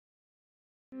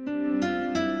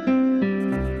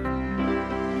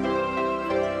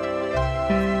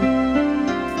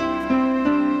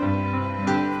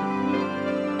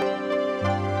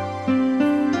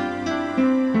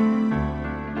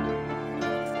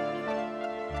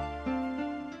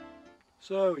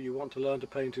So you want to learn to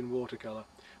paint in watercolour?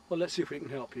 Well, let's see if we can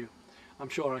help you. I'm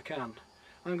sure I can.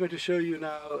 I'm going to show you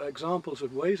now examples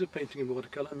of ways of painting in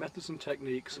watercolour, methods and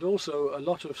techniques, and also a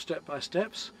lot of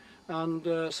step-by-steps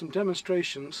and some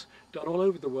demonstrations done all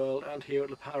over the world and here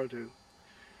at Le Paradou.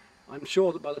 I'm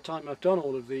sure that by the time I've done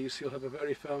all of these you'll have a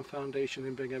very firm foundation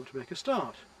in being able to make a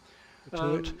start.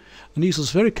 An easel is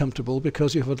very comfortable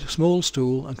because you have a small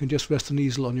stool and can just rest an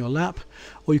easel on your lap,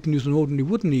 or you can use an ordinary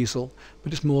wooden easel,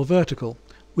 but it's more vertical.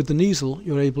 With an easel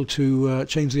you're able to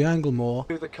change the angle more.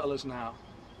 Do the colours now.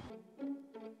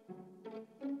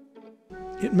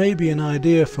 It may be an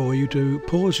idea for you to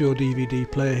pause your DVD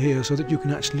player here so that you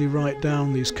can actually write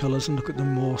down these colours and look at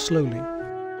them more slowly.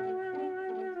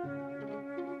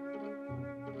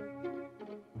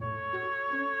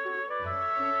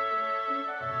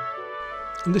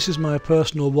 And this is my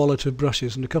personal wallet of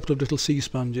brushes and a couple of little sea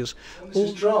sponges. When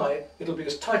this is dry, it'll be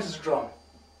as tight as a drum.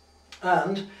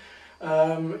 And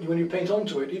when you paint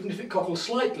onto it, even if it cockles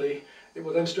slightly, it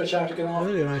will then stretch out again after.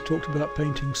 Earlier I talked about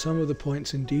painting some of the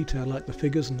points in detail, like the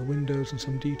figures and the windows and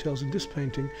some details in this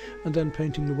painting, and then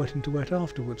painting the wet into wet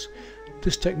afterwards.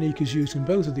 This technique is used in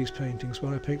both of these paintings,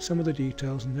 where I paint some of the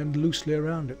details and then loosely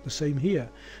around it. The same here.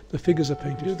 The figures are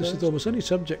painted. Do this with almost any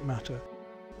subject matter.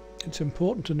 It's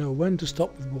important to know when to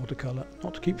stop with watercolour,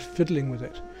 not to keep fiddling with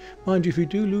it. Mind you, if you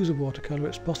do lose a watercolour,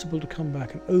 it's possible to come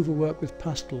back and overwork with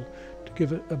pastel to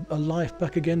give it a life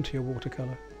back again to your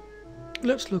watercolour.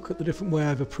 Let's look at the different way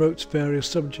I've approached various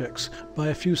subjects by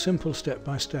a few simple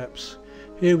step-by-steps.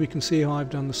 Here we can see how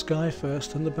I've done the sky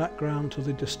first and the background to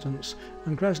the distance,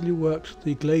 and gradually worked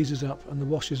the glazes up and the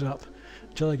washes up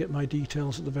until I get my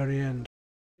details at the very end.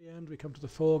 At the end we come to the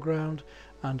foreground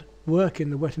and work in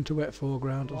the wet into wet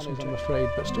foreground, and I'm afraid,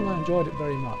 but still I enjoyed it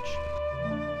very much.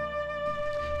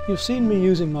 You've seen me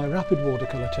using my rapid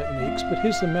watercolour techniques, but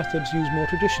here's the methods used more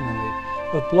traditionally,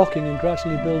 of blocking and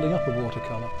gradually building up a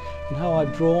watercolour, and how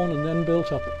I've drawn and then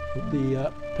built up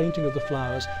the painting of the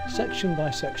flowers section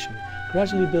by section,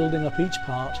 gradually building up each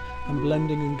part and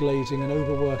blending and glazing and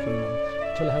overworking them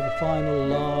until I have a final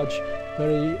large,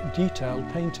 very detailed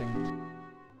painting.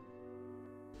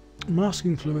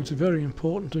 Masking fluid's a very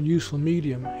important and useful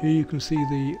medium. Here you can see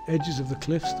the edges of the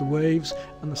cliffs, the waves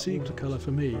and the sea colour for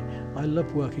me. I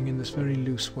love working in this very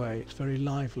loose way. It's very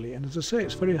lively, and as I say,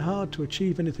 it's very hard to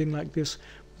achieve anything like this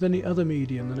with any other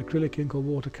medium than acrylic ink or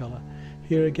watercolour.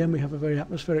 Here again we have a very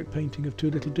atmospheric painting of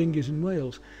two little dinghies in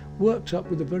Wales, worked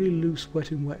up with a very loose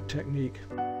wet in wet technique.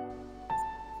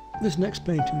 This next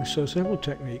painting shows several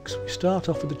techniques. We start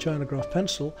off with the Chinograph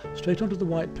pencil, straight onto the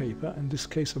white paper, in this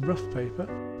case a rough paper.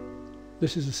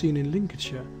 This is a scene in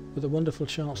Lincolnshire with a wonderful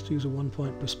chance to use a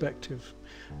one-point perspective.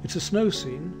 It's a snow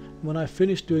scene, and when I've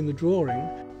finished doing the drawing,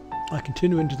 I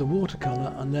continue into the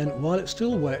watercolour, and then, while it's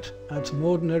still wet, add some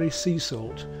ordinary sea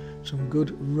salt, some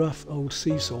good rough old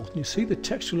sea salt, and you see the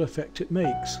textural effect it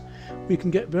makes. We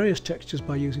can get various textures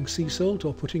by using sea salt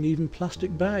or putting even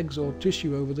plastic bags or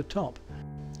tissue over the top.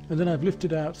 And then I've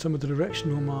lifted out some of the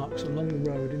directional marks along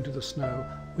the road into the snow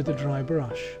with a dry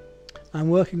brush. I'm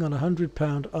working on a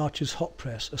 £100 Archer's hot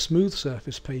press, a smooth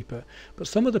surface paper, but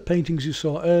some of the paintings you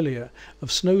saw earlier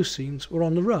of snow scenes were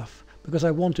on the rough because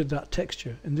I wanted that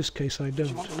texture. In this case I don't.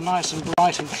 You want it nice and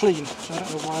bright and clean, so I don't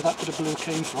know why that bit of blue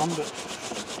came from, but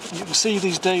you can see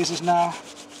these daisies now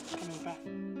coming back.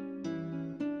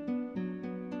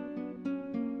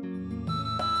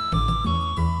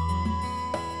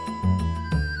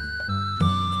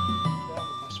 Down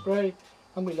with my spray,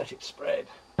 and we let it spread.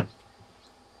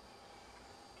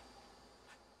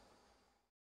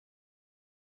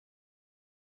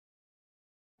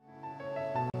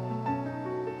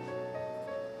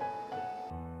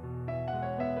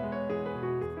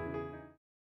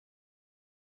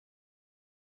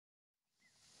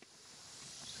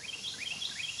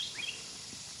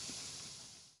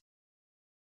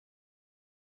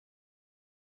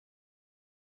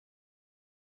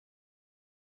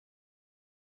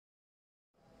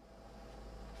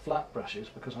 Flat brushes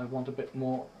because I want a bit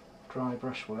more dry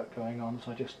brushwork going on, as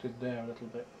I just did there a little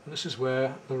bit. And this is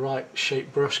where the right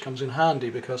shaped brush comes in handy,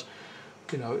 because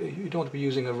you know you don't want to be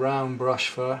using a round brush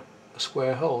for a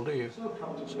square hole, do you? So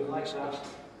comfortable like that.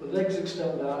 The legs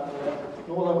extend out there,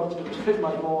 and all I've got to do is pick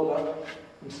my board up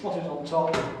and slot it on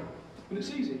top, and it's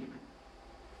easy.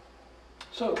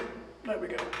 So there we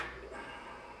go.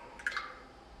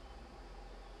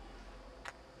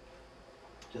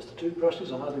 Just the two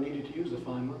brushes. I hardly needed to use the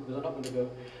fine one because I'm not going to go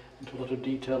into a lot of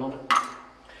detail on it.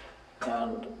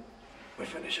 And we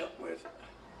finish up with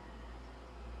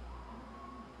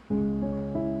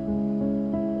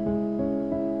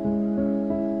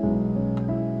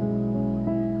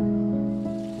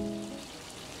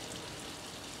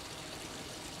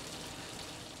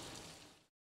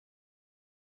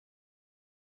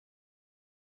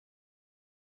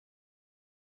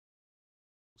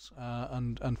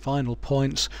and final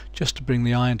points just to bring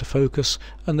the eye into focus,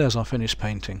 and there's our finished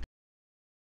painting.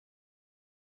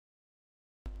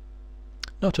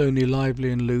 Not only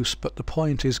lively and loose, but the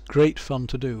point is great fun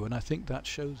to do, and I think that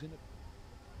shows in it.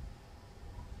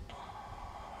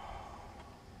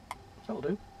 That'll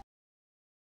do.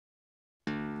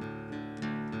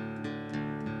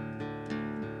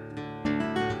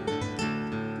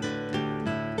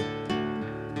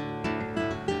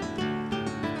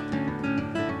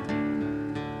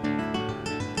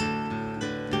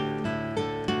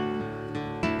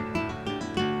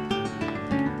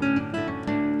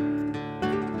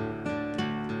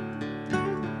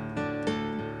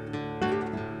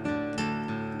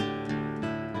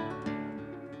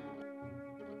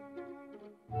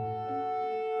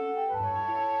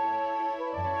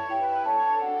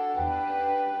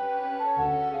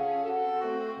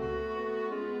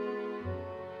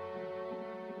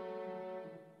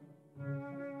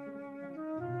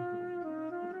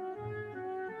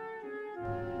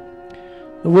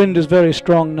 The wind is very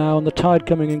strong now and the tide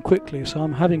coming in quickly, so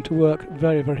I'm having to work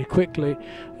very, very quickly.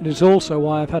 It is also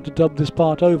why I've had to dub this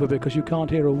part over, because you can't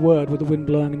hear a word with the wind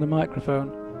blowing in the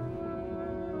microphone.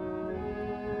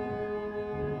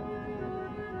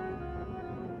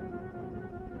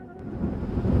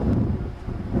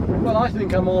 Well, I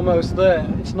think I'm almost there.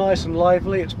 It's nice and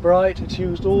lively, it's bright, it's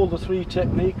used all the three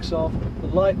techniques of the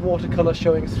light watercolour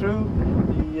showing through,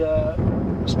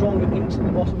 the stronger inks at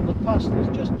the bottom, and the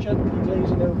pastels just gently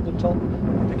glazing over the top,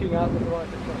 picking out the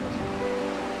brighter colours.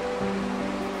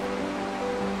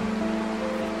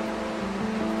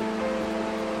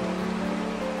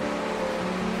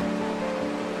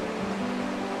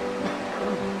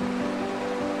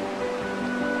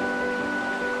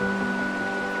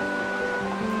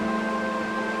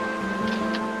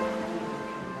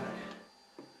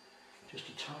 Just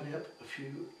to tidy up a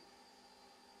few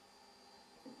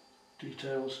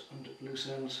details and loose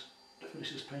ends to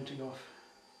finish this painting off,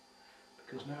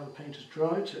 because now the paint is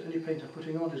dried, so any paint I'm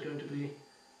putting on is going to be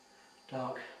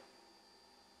dark.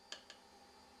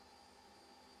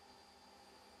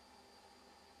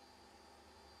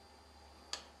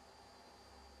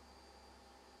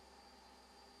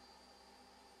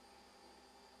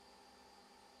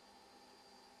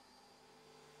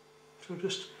 So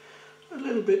just a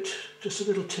little bit, just a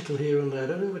little tickle here and there,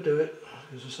 don't overdo it.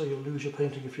 As I say, you'll lose your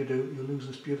painting if you do. You'll lose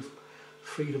this beautiful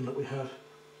freedom that we have,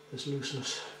 this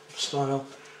looseness of style.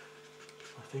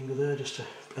 My finger there just to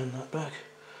blend that back.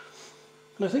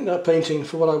 And I think that painting,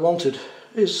 for what I wanted,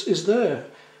 is there.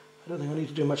 I don't think I need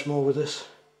to do much more with this.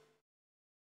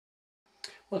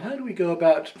 Well, how do we go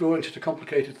about drawing such a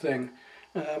complicated thing?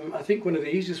 I think one of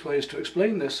the easiest ways to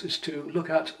explain this is to look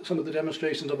at some of the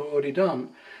demonstrations I've already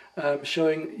done,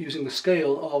 showing using the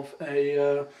scale of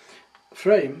a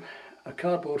frame, a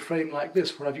cardboard frame like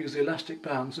this, where I've used the elastic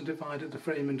bands and divided the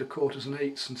frame into quarters and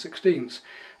eighths and sixteenths.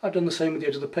 I've done the same with the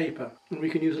edge of the paper, and we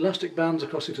can use elastic bands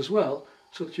across it as well,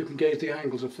 so that you can gauge the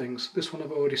angles of things. This one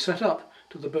I've already set up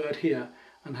to the bird here,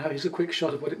 and here's a quick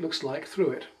shot of what it looks like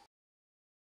through it.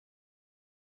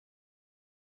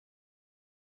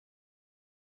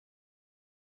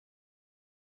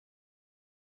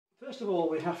 First of all,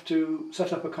 we have to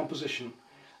set up a composition,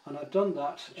 and I've done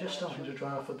that, just starting to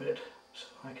dry off a bit, so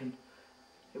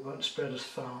it won't spread as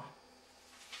far.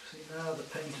 See, now the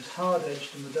paint is hard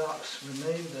edged and the darks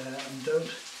remain there and don't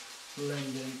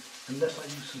blend in unless I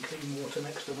use some clean water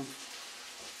next to them,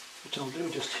 which I'll do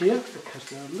just here because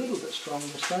they're a little bit strong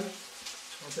this time,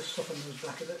 so I'll just soften those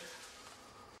back a bit.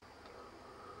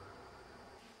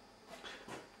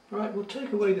 Right, we'll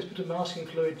take away this bit of masking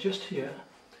fluid just here,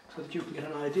 so that you can get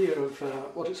an idea of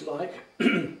what it's like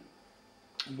and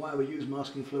why we use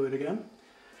masking fluid again.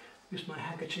 Use my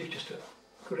handkerchief just to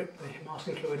grip the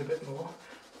masking fluid a bit more.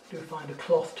 I do find a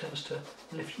cloth tends to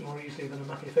lift more easily than a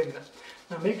mucky finger.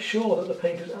 Now make sure that the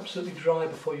paint is absolutely dry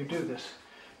before you do this.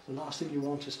 The last thing you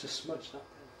want is to smudge that.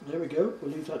 There we go,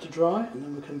 we'll leave that to dry and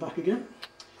then we'll come back again.